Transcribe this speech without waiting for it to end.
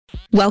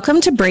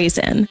Welcome to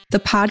Brazen, the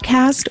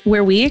podcast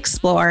where we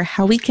explore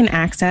how we can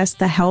access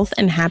the health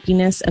and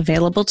happiness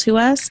available to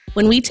us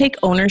when we take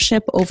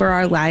ownership over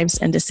our lives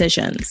and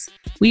decisions.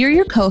 We are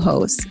your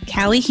co-hosts,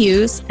 Callie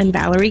Hughes and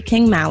Valerie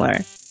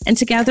King-Maller, and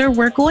together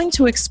we're going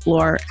to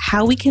explore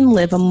how we can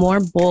live a more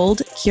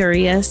bold,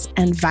 curious,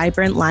 and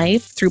vibrant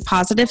life through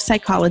positive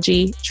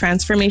psychology,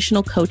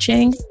 transformational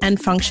coaching,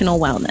 and functional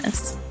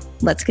wellness.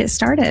 Let's get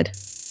started.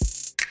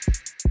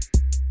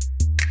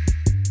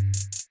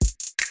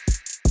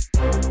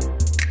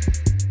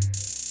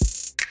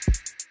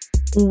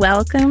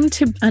 Welcome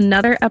to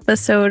another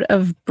episode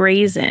of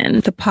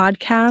Brazen, the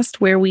podcast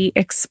where we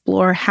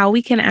explore how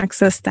we can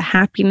access the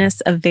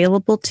happiness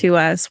available to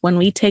us when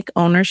we take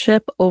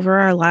ownership over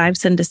our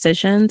lives and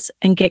decisions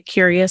and get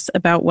curious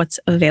about what's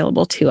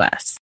available to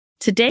us.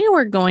 Today,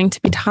 we're going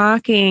to be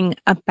talking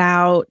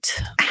about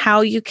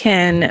how you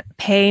can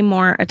pay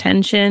more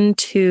attention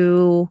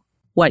to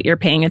what you're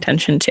paying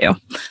attention to.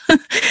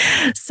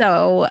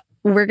 So,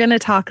 we're going to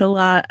talk a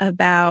lot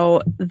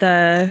about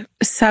the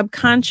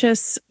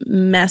subconscious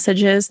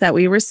messages that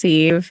we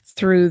receive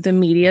through the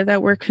media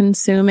that we're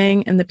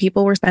consuming and the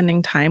people we're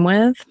spending time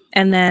with,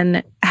 and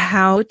then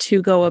how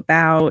to go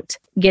about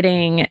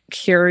getting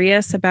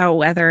curious about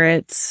whether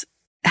it's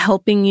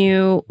helping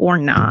you or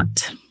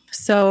not.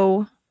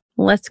 So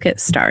let's get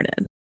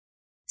started.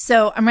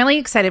 So I'm really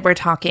excited we're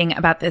talking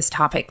about this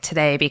topic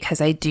today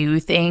because I do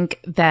think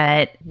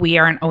that we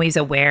aren't always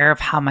aware of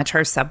how much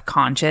our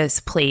subconscious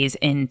plays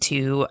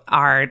into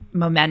our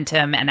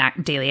momentum and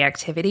daily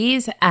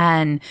activities.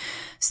 And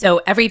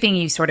so everything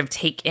you sort of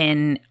take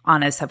in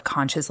on a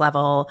subconscious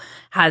level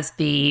has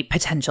the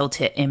potential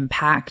to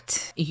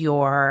impact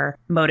your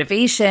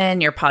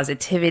motivation, your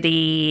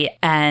positivity.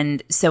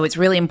 And so it's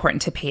really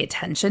important to pay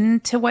attention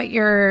to what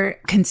you're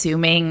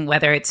consuming,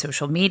 whether it's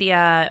social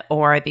media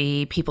or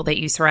the people that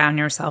you surround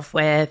yourself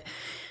with.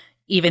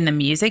 Even the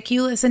music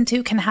you listen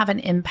to can have an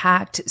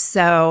impact.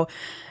 So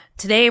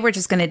today we're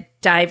just going to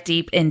dive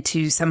deep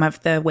into some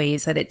of the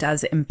ways that it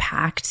does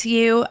impact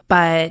you.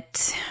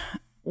 But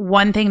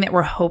one thing that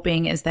we're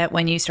hoping is that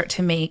when you start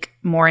to make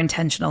more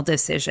intentional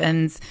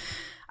decisions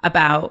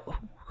about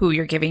who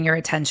you're giving your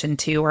attention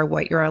to or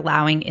what you're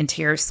allowing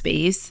into your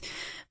space,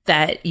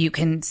 that you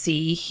can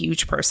see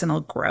huge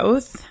personal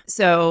growth.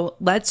 So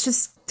let's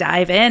just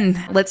dive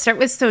in. Let's start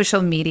with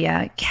social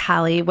media.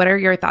 Callie, what are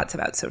your thoughts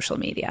about social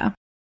media?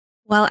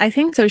 Well, I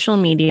think social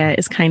media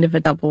is kind of a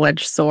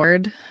double-edged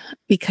sword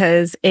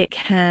because it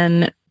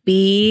can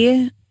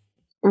be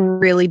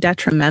really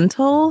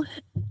detrimental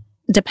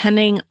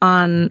depending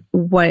on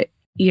what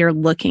you're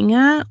looking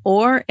at,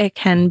 or it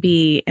can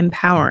be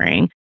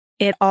empowering.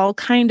 It all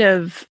kind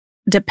of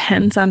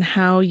depends on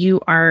how you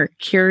are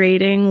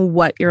curating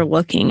what you're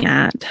looking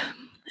at.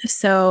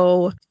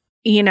 So,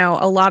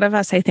 a lot of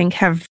us, I think,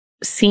 have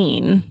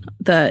seen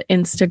the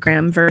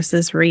Instagram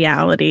versus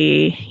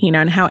reality,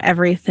 and how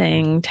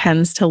everything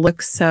tends to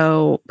look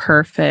so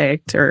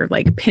perfect or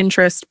like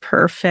Pinterest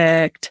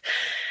perfect.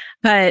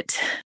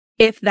 But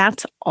if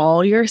that's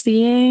all you're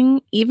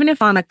seeing, even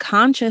if on a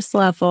conscious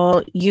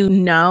level,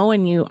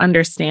 and you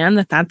understand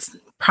that that's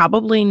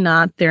probably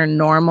not their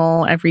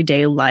normal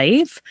everyday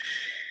life,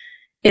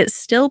 it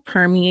still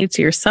permeates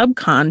your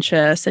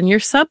subconscious, and you're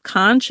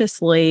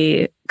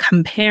subconsciously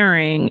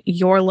comparing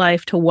your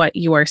life to what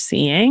you are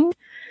seeing.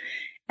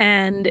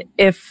 And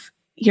if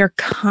you're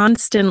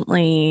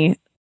constantly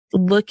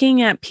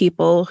looking at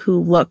people who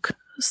look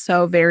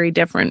so very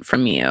different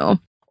from you,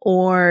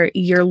 or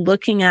you're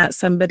looking at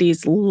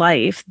somebody's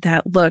life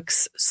that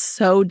looks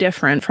so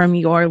different from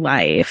your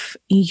life,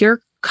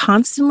 you're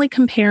constantly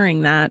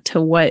comparing that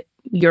to what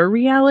your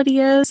reality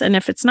is. And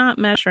if it's not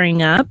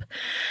measuring up,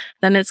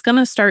 then it's going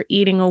to start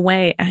eating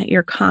away at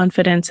your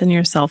confidence and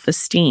your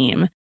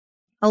self-esteem.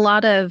 A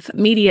lot of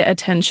media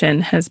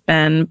attention has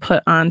been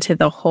put onto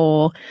the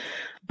whole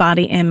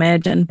body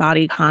image and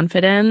body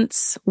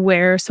confidence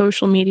where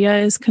social media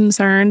is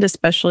concerned,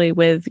 especially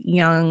with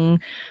young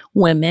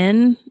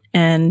women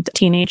and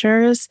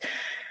teenagers.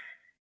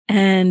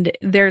 And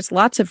there's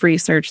lots of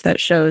research that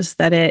shows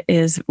that it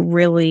is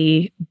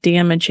really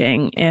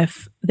damaging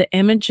if the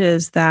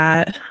images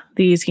that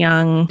these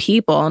young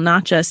people,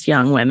 not just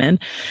young women,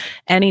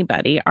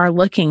 anybody are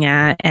looking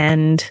at,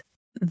 and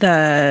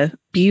the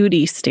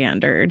beauty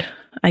standard,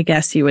 I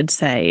guess you would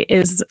say,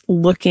 is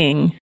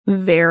looking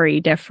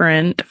very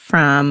different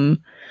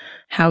from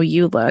how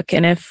you look.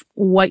 And if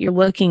what you're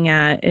looking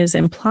at is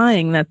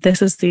implying that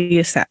this is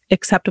the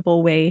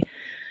acceptable way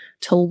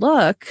to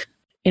look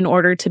in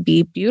order to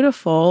be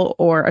beautiful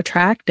or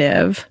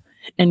attractive,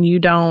 and you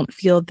don't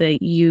feel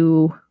that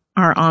you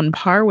are on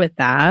par with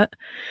that,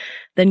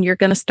 then you're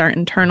going to start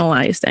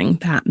internalizing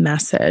that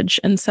message.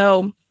 And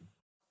so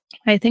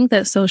I think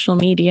that social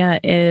media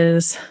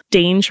is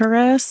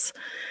dangerous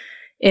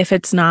if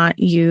it's not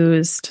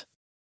used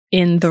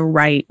in the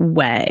right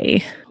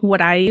way.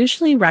 What I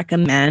usually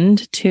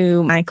recommend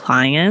to my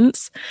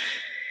clients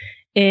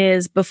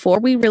is, before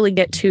we really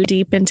get too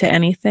deep into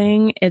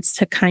anything, it's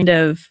to kind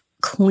of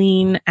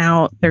clean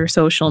out their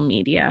social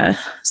media.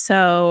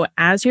 So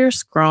as you're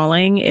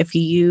scrolling, if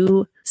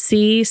you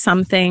see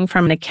something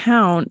from an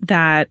account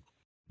that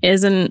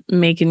isn't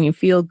making you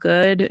feel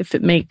good, if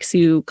it makes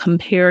you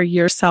compare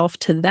yourself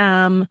to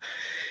them,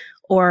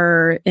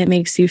 or it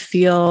makes you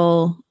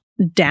feel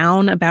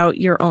down about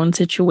your own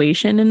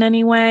situation in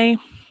any way,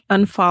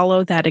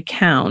 unfollow that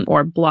account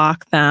or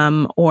block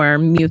them or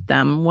mute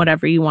them,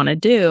 whatever you want to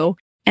do.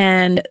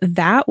 And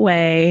that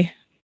way,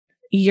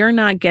 you're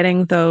not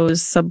getting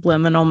those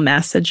subliminal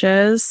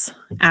messages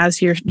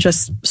as you're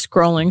just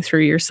scrolling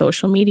through your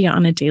social media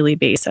on a daily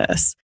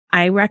basis.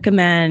 I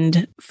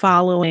recommend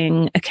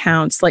following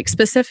accounts. Like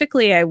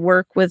specifically, I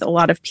work with a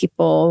lot of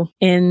people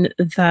in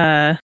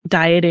the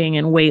dieting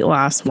and weight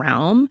loss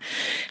realm.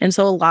 And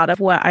so a lot of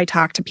what I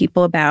talk to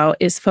people about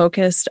is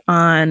focused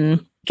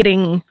on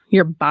getting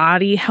your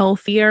body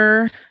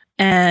healthier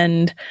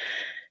and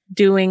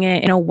doing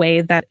it in a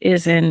way that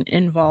isn't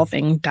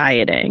involving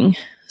dieting.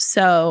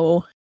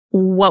 So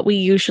what we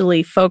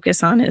usually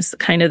focus on is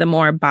kind of the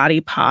more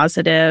body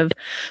positive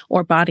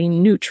or body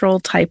neutral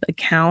type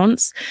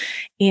accounts,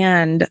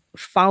 and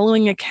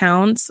following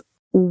accounts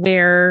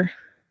where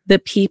the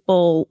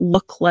people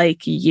look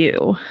like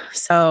you.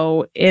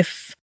 So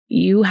if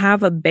you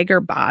have a bigger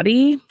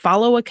body,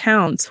 follow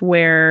accounts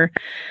where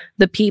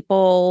the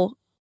people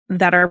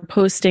that are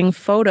posting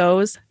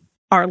photos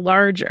are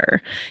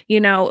larger.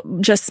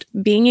 Just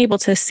being able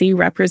to see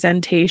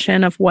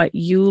representation of what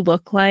you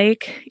look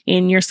like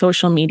in your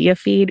social media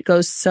feed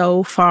goes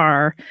so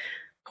far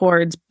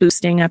towards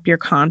boosting up your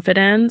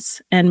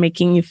confidence and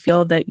making you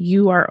feel that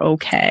you are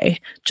okay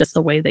just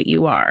the way that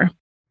you are.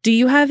 Do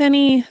you have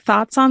any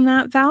thoughts on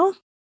that, Val?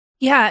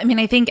 Yeah, I mean,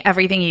 I think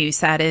everything you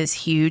said is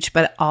huge,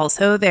 but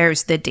also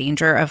there's the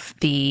danger of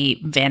the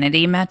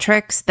vanity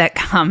metrics that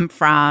come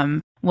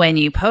from when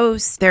you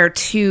post. There are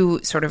two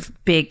sort of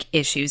big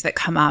issues that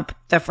come up.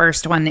 The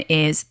first one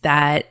is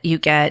that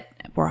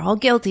we're all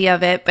guilty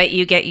of it, but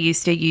you get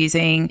used to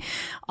using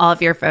all of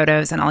your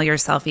photos and all your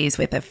selfies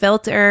with a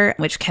filter,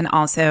 which can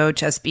also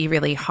just be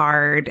really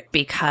hard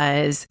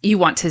because you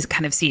want to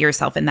kind of see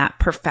yourself in that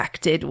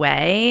perfected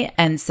way.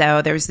 And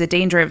so there's the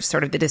danger of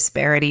sort of the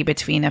disparity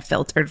between a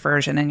filtered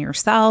version and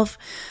yourself.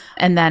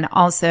 And then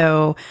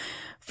also,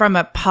 from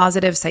a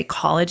positive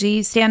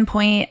psychology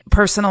standpoint,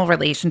 personal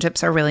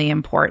relationships are really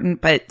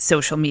important, but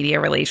social media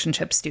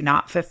relationships do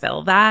not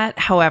fulfill that.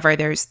 However,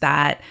 there's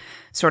that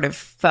sort of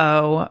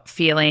faux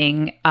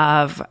feeling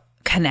of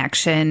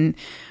connection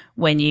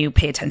when you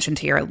pay attention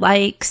to your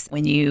likes,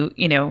 when you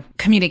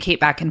communicate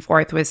back and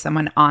forth with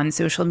someone on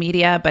social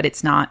media, but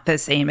it's not the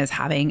same as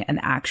having an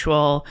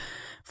actual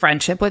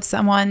friendship with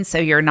someone. So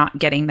you're not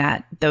getting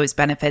those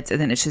benefits.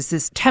 And then it's just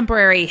this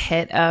temporary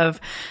hit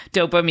of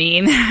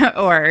dopamine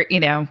or,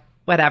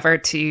 whatever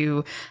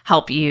to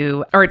help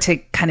you or to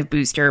kind of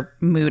boost your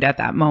mood at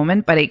that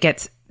moment. But it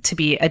gets to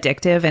be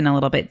addictive and a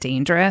little bit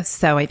dangerous.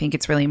 So I think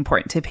it's really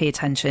important to pay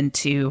attention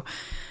to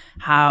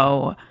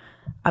how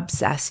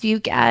obsessed you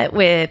get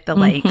with the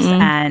likes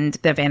and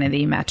the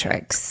vanity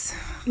metrics.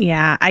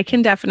 Yeah, I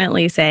can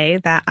definitely say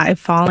that I've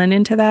fallen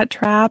into that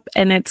trap,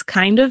 and it's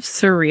kind of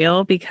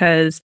surreal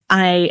because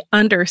I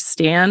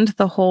understand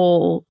the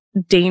whole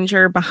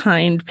danger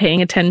behind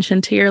paying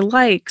attention to your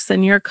likes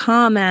and your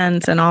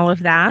comments and all of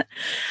that.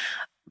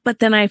 But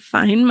then I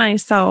find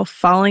myself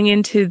falling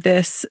into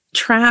this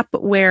trap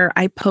where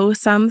I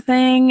post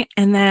something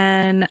and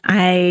then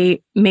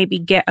I maybe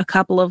get a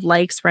couple of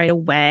likes right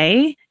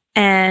away.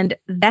 And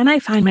then I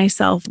find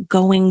myself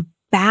going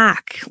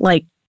back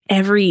like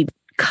every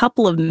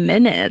couple of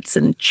minutes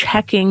and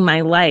checking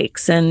my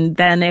likes. And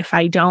then if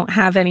I don't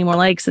have any more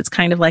likes, it's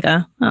kind of like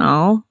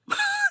oh.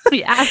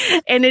 Yeah.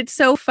 And it's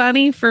so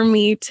funny for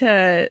me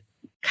to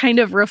kind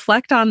of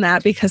reflect on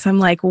that because I'm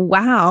like,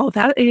 wow,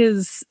 that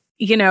is,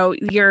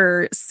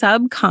 your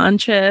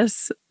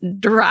subconscious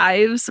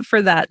drives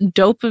for that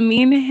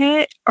dopamine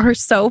hit are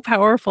so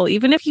powerful.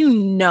 Even if you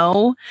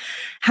know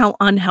how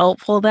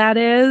unhelpful that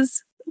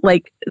is,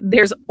 like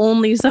there's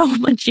only so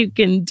much you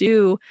can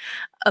do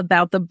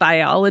about the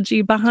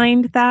biology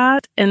behind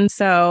that. And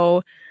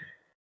so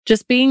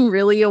just being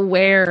really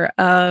aware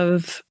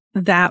of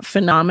that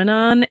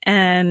phenomenon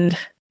and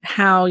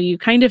how you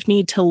kind of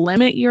need to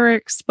limit your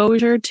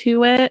exposure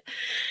to it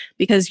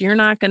because you're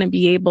not going to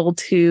be able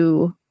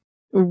to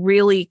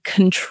really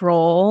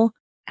control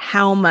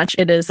how much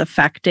it is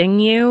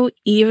affecting you,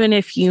 even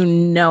if you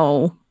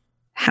know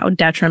how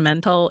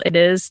detrimental it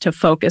is to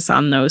focus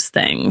on those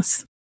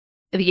things.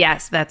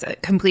 Yes, that's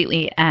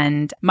completely.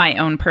 And my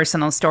own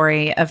personal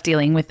story of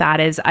dealing with that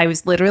is I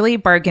was literally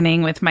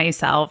bargaining with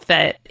myself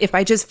that if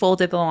I just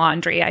folded the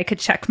laundry, I could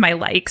check my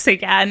likes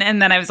again.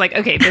 And then I was like,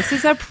 okay, this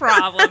is a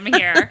problem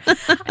here.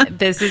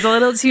 This is a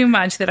little too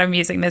much that I'm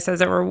using this as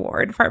a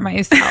reward for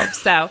myself.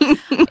 So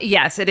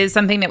yes, it is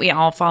something that we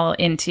all fall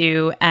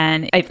into.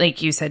 And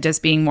like you said,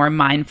 just being more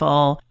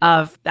mindful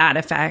of that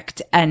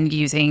effect and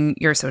using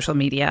your social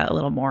media a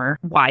little more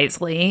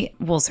wisely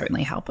will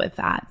certainly help with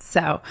that.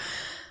 So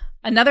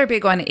another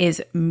big one is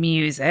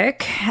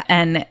music.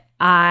 And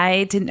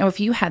I didn't know if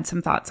you had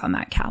some thoughts on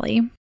that,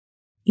 Callie.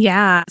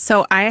 Yeah.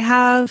 So I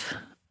have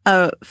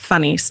a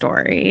funny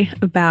story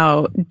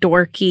about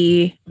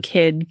dorky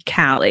kid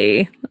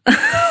Callie.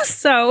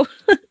 So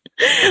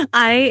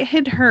I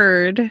had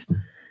heard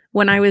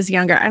when I was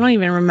younger, I don't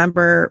even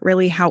remember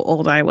really how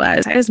old I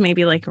was. I was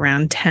maybe like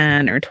around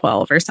 10 or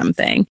 12 or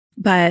something.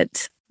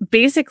 But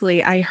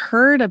basically, I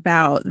heard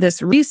about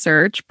this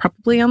research,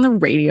 probably on the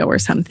radio or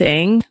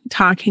something,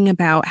 talking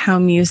about how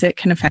music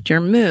can affect your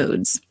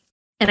moods.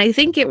 And I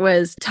think it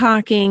was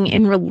talking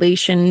in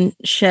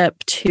relationship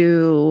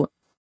to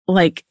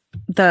like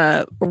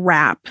the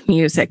rap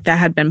music that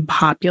had been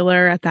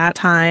popular at that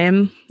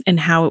time and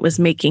how it was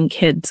making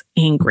kids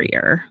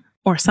angrier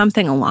or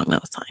something along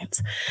those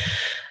lines.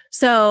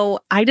 So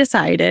I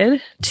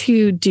decided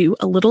to do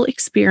a little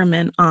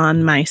experiment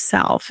on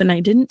myself, and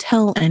I didn't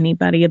tell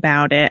anybody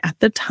about it at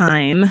the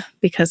time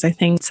because I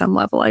think at some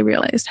level I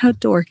realized how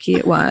dorky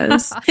it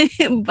was.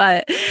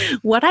 But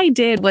what I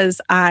did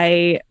was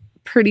I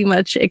pretty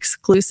much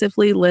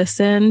exclusively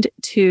listened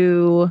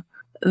to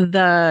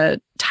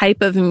the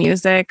type of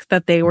music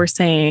that they were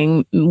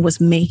saying was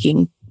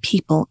making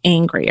people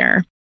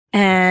angrier.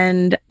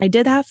 And I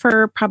did that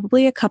for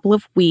probably a couple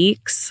of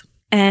weeks.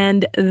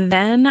 And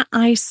then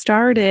I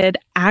started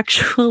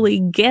actually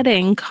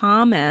getting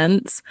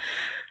comments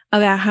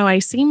about how I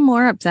seem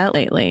more upset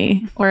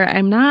lately, or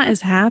I'm not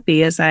as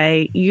happy as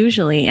I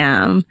usually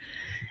am.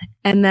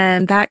 And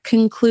then that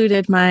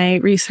concluded my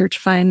research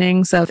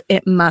findings of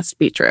it must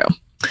be true.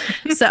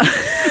 So,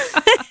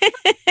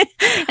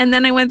 and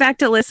then I went back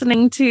to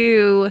listening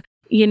to,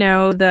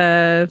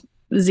 the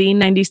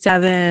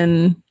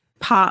Z97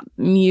 pop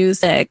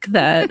music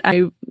that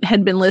I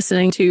had been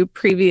listening to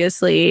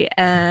previously,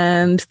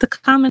 and the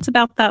comments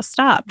about that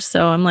stopped.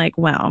 So I'm like,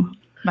 well,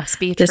 must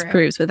be true. This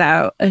proves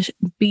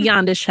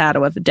beyond a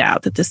shadow of a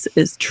doubt that this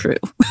is true.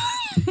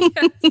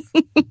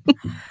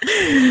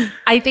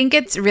 I think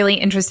it's really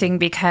interesting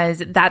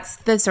because that's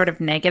the sort of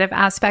negative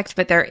aspect,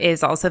 but there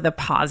is also the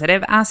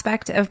positive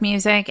aspect of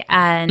music.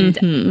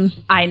 And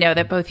I know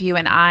that both you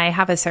and I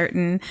have a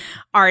certain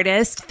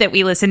artist that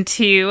we listen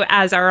to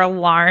as our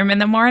alarm in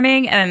the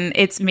morning, and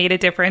it's made a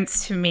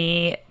difference to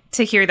me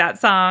to hear that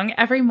song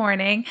every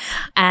morning.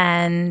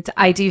 And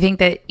I do think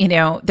that,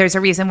 there's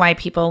a reason why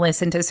people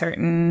listen to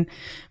certain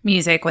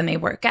music when they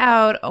work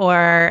out,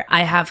 or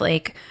I have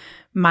like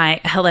my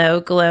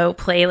Hello Glow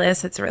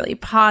playlist. It's really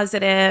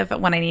positive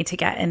when I need to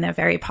get in a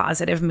very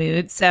positive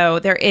mood. So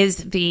there is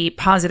the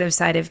positive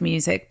side of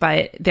music,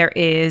 but there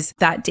is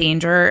that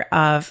danger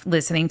of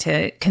listening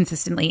to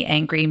consistently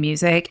angry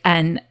music.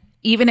 And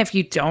even if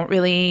you don't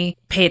really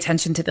pay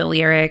attention to the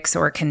lyrics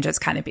or can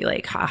just kind of be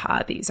like,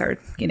 haha, these are,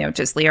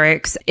 just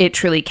lyrics, it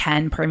truly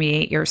can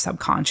permeate your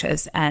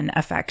subconscious and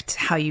affect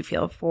how you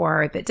feel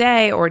for the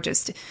day, or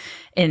just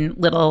in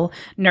little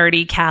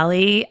nerdy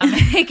Callie,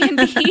 it can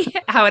be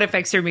how it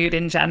affects your mood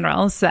in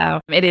general.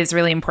 So it is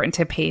really important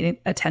to pay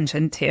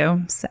attention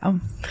to. So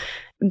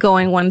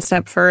going one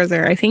step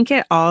further, I think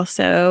it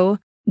also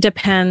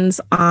depends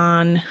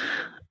on,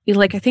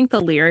 I think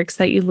the lyrics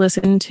that you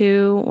listen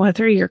to,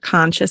 whether you're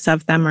conscious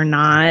of them or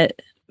not,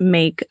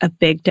 make a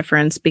big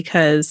difference.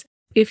 Because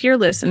if you're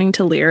listening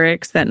to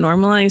lyrics that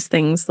normalize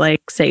things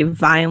like, say,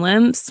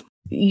 violence,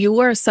 you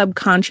are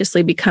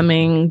subconsciously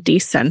becoming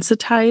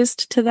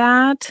desensitized to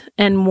that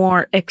and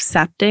more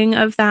accepting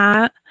of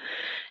that.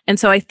 And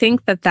so I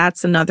think that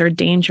that's another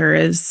danger,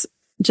 is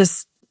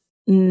just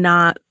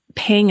not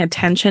paying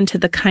attention to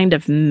the kind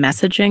of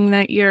messaging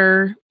that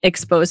you're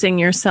exposing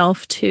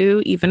yourself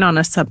to, even on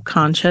a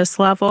subconscious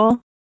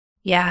level.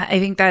 Yeah, I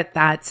think that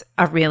that's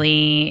a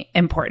really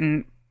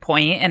important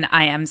point. And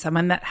I am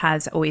someone that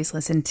has always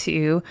listened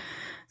to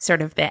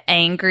sort of the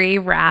angry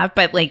rap,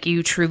 but like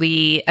you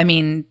truly,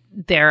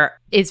 there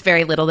is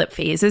very little that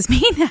phases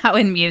me now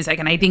in music.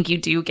 And I think you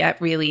do get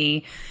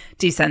really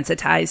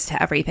desensitized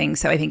to everything.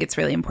 So I think it's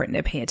really important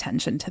to pay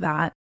attention to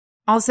that.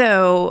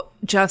 Also,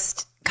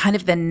 just kind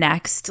of the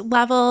next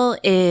level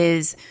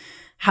is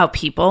how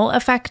people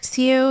affect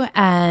you.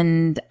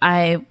 And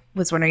I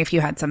was wondering if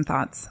you had some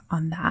thoughts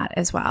on that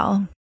as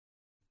well.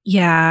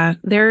 Yeah,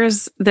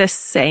 there's this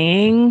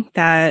saying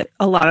that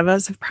a lot of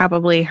us have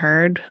probably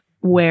heard,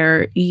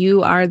 where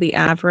you are the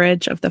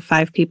average of the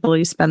 5 people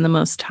you spend the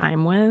most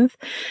time with.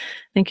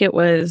 I think it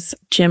was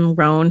Jim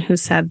Rohn who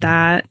said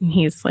that.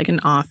 He's like an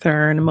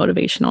author and a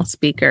motivational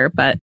speaker.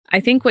 But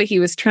I think what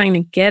he was trying to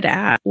get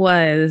at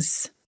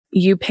was,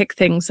 you pick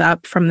things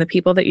up from the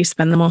people that you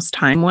spend the most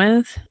time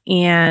with.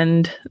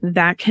 And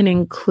that can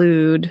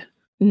include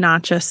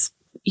not just,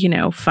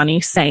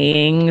 funny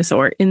sayings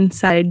or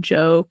inside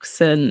jokes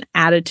and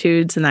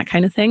attitudes and that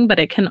kind of thing, but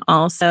it can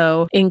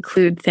also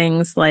include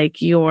things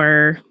like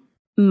your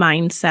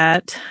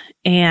mindset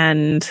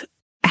and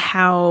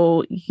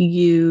how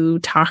you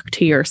talk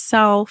to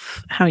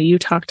yourself, how you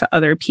talk to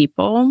other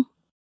people.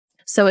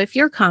 So if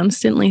you're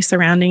constantly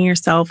surrounding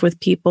yourself with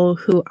people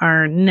who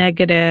are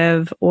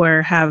negative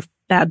or have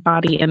bad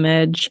body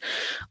image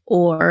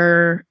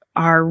or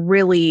are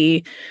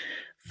really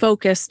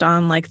focused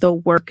on like the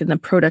work and the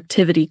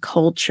productivity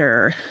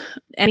culture,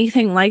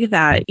 anything like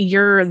that,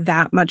 you're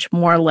that much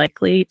more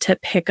likely to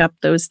pick up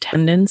those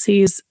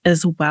tendencies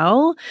as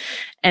well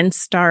and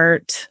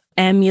start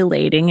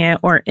emulating it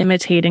or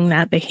imitating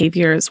that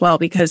behavior as well,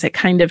 because it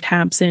kind of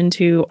taps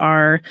into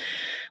our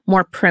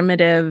more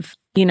primitive,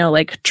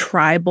 like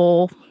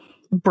tribal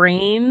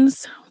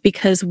brains,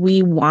 because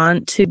we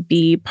want to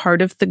be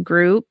part of the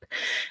group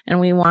and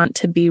we want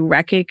to be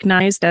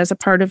recognized as a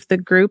part of the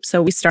group.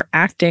 So we start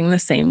acting the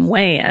same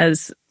way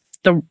as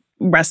the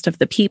rest of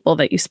the people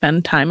that you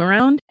spend time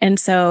around. And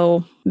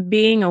so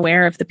being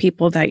aware of the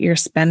people that you're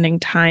spending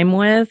time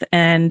with,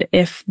 and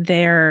if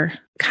they're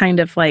kind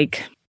of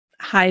like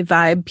high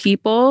vibe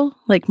people,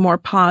 like more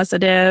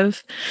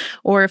positive,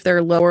 or if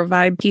they're lower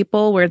vibe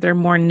people where they're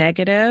more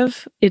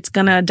negative, it's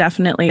going to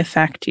definitely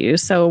affect you.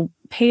 So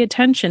pay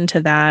attention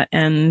to that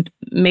and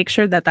make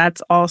sure that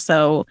that's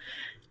also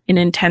an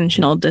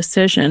intentional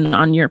decision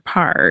on your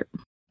part.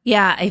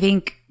 Yeah, I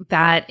think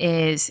that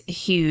is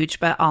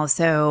huge, but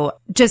also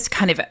just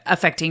kind of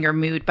affecting your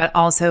mood. But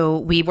also,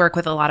 we work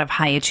with a lot of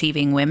high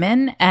achieving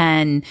women,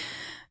 and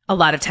a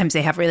lot of times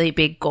they have really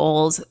big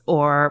goals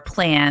or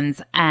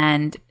plans,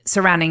 and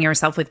surrounding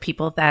yourself with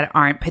people that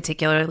aren't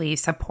particularly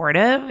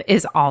supportive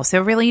is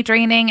also really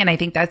draining. And I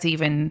think that's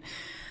even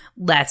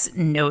less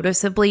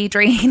noticeably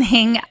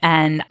draining.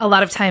 And a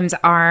lot of times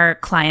our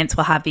clients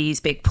will have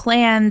these big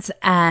plans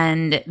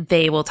and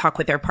they will talk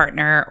with their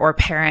partner or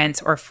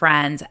parents or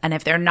friends. And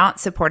if they're not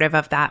supportive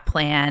of that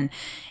plan,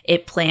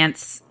 it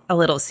plants a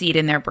little seed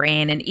in their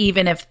brain. And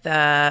even if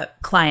the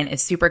client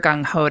is super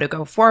gung-ho to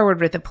go forward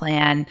with the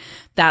plan,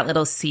 that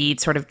little seed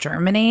sort of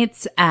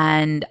germinates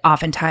and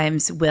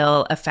oftentimes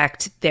will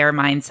affect their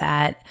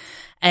mindset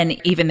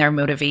and even their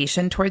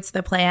motivation towards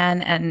the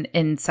plan. And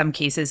in some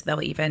cases,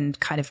 they'll even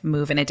kind of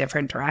move in a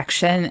different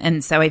direction.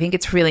 And so I think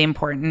it's really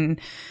important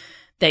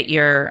that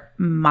you're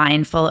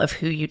mindful of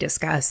who you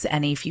discuss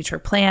any future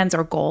plans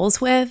or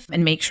goals with,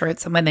 and make sure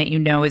it's someone that you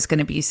know is going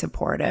to be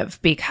supportive,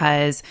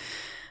 because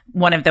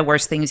one of the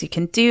worst things you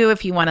can do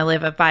if you want to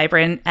live a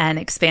vibrant and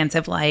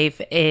expansive life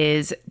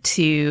is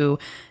to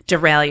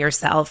derail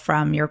yourself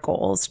from your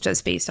goals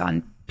just based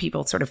on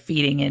people sort of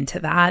feeding into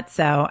that.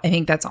 So I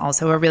think that's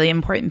also a really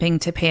important thing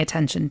to pay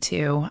attention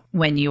to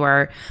when you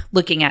are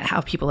looking at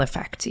how people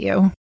affect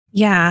you.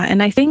 Yeah.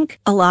 And I think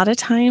a lot of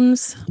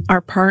times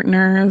our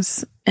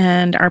partners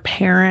and our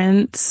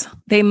parents,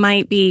 they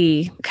might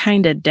be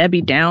kind of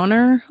Debbie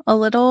Downer a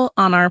little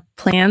on our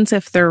plans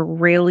if they're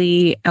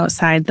really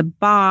outside the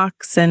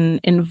box and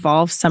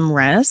involve some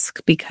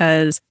risk,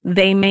 because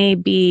they may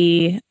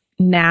be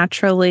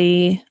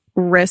naturally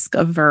risk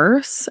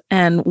averse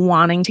and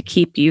wanting to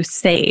keep you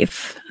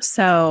safe.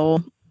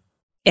 So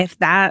if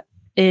that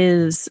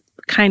is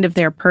kind of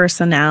their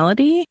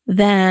personality,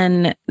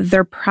 then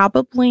they're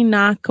probably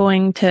not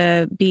going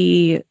to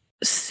be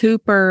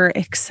super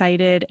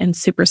excited and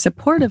super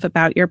supportive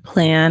about your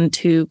plan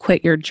to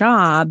quit your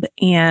job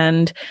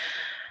and,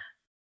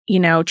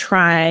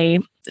 try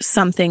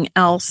something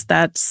else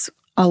that's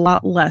a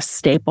lot less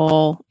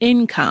stable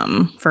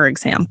income, for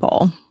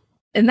example.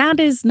 And that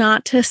is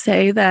not to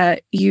say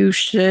that you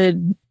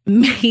should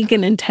make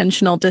an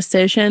intentional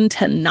decision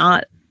to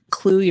not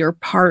clue your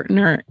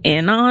partner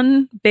in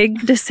on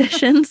big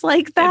decisions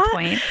like that. Good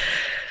point.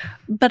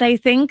 But I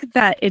think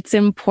that it's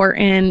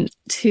important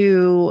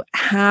to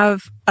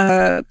have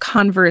a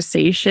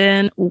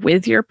conversation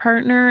with your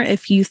partner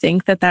if you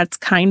think that that's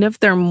kind of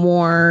their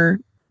more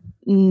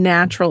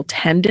natural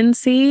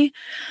tendency,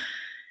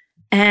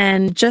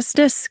 and just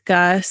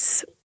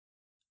discuss,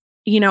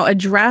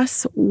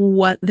 address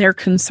what their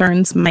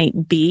concerns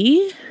might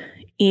be,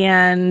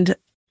 and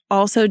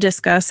also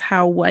discuss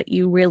how what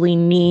you really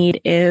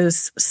need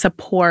is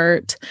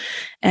support,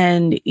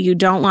 and you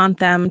don't want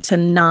them to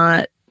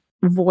not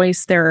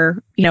voice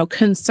their,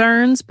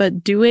 concerns,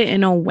 but do it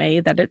in a way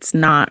that it's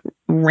not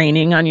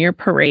raining on your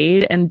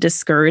parade and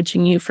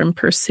discouraging you from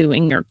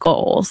pursuing your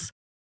goals.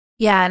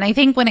 Yeah. And I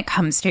think when it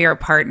comes to your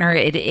partner,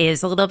 it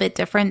is a little bit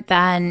different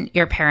than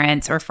your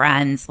parents or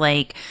friends.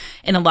 Like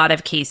in a lot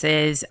of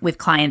cases with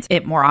clients,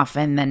 it more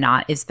often than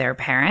not is their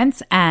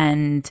parents.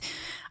 And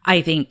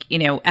I think,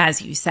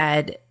 as you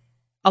said,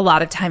 a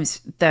lot of times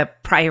the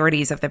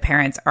priorities of the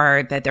parents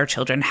are that their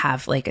children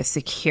have like a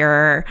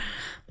secure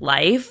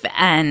life.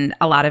 And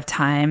a lot of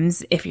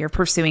times, if you're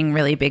pursuing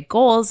really big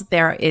goals,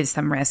 there is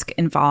some risk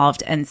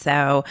involved. And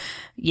so,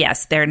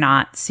 yes, they're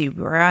not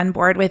super on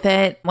board with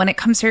it. When it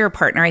comes to your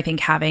partner, I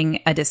think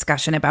having a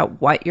discussion about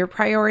what your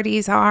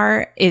priorities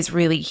are is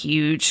really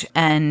huge.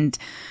 And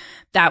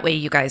that way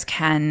you guys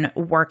can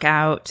work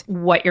out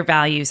what your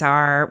values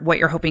are, what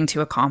you're hoping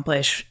to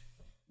accomplish,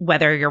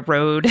 whether your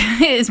road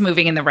is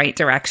moving in the right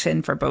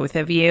direction for both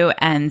of you.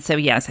 And so,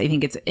 yes, I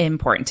think it's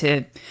important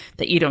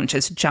that you don't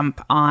just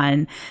jump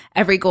on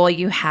every goal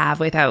you have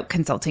without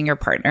consulting your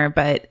partner,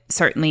 but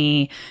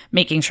certainly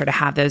making sure to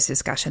have those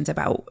discussions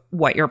about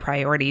what your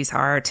priorities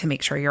are to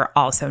make sure you're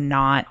also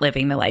not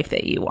living the life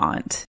that you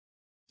want.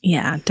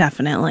 Yeah,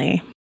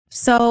 definitely.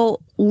 So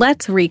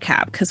let's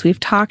recap, because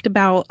we've talked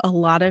about a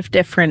lot of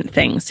different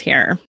things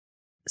here.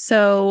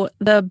 So,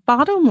 the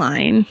bottom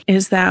line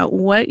is that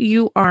what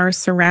you are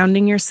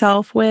surrounding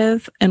yourself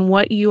with and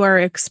what you are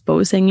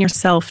exposing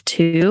yourself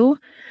to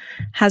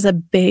has a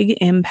big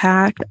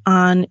impact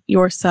on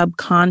your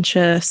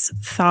subconscious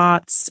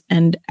thoughts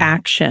and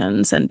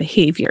actions and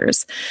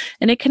behaviors.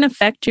 And it can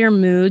affect your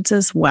moods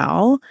as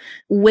well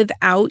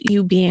without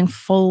you being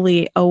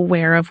fully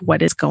aware of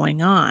what is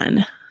going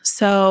on.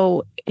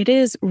 So, it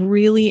is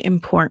really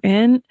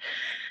important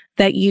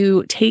that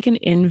you take an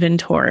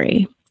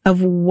inventory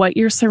of what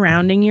you're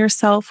surrounding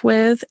yourself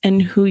with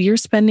and who you're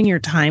spending your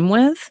time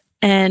with,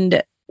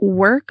 and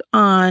work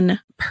on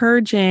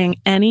purging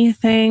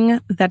anything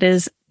that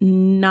is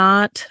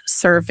not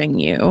serving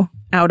you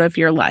out of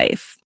your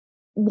life.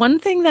 One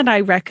thing that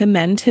I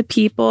recommend to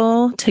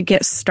people to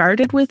get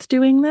started with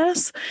doing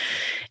this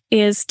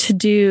is to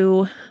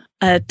do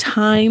a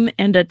time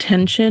and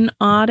attention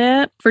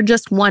audit for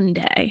just one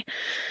day.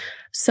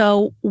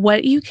 So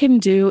what you can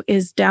do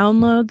is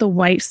download the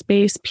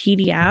Whitespace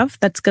PDF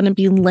that's going to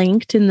be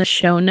linked in the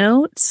show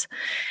notes.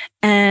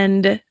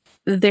 And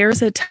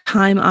there's a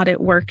time audit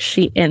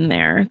worksheet in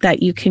there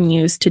that you can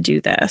use to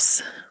do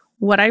this.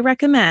 What I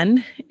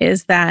recommend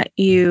is that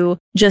you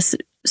just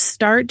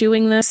start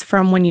doing this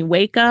from when you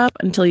wake up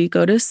until you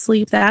go to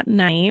sleep that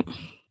night,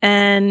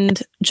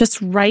 and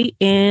just write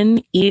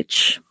in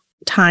each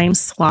time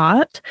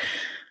slot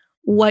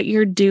what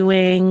you're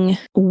doing,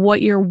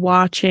 what you're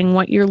watching,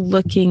 what you're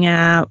looking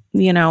at,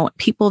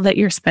 people that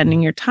you're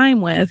spending your time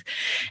with.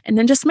 And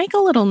then just make a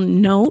little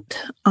note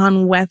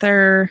on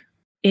whether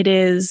it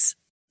is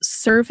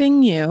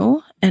serving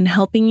you and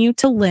helping you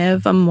to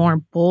live a more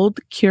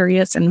bold,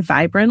 curious, and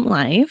vibrant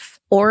life,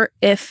 or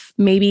if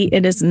maybe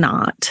it is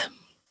not.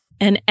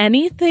 And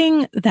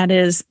anything that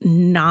is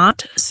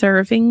not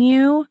serving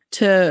you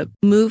to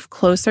move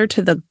closer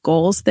to the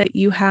goals that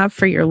you have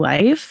for your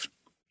life,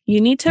 you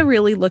need to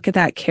really look at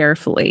that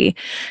carefully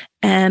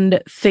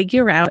and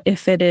figure out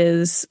if it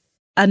is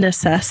a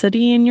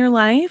necessity in your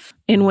life,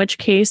 in which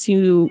case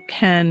you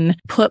can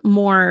put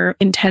more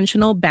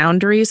intentional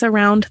boundaries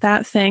around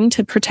that thing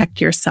to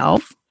protect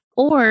yourself.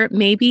 Or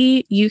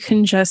maybe you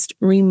can just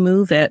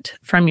remove it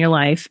from your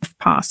life if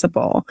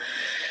possible.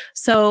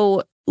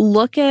 So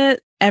look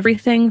at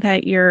everything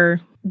that you're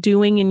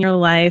doing in your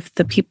life,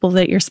 the people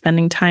that you're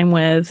spending time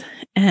with,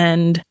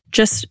 and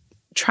just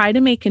try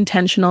to make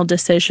intentional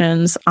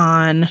decisions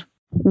on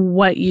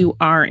what you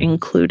are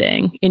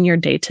including in your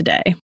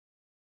day-to-day.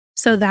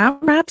 So that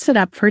wraps it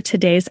up for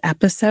today's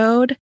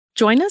episode.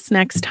 Join us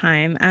next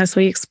time as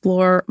we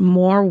explore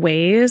more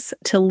ways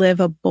to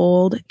live a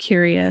bold,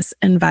 curious,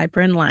 and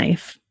vibrant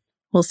life.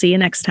 We'll see you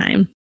next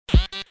time.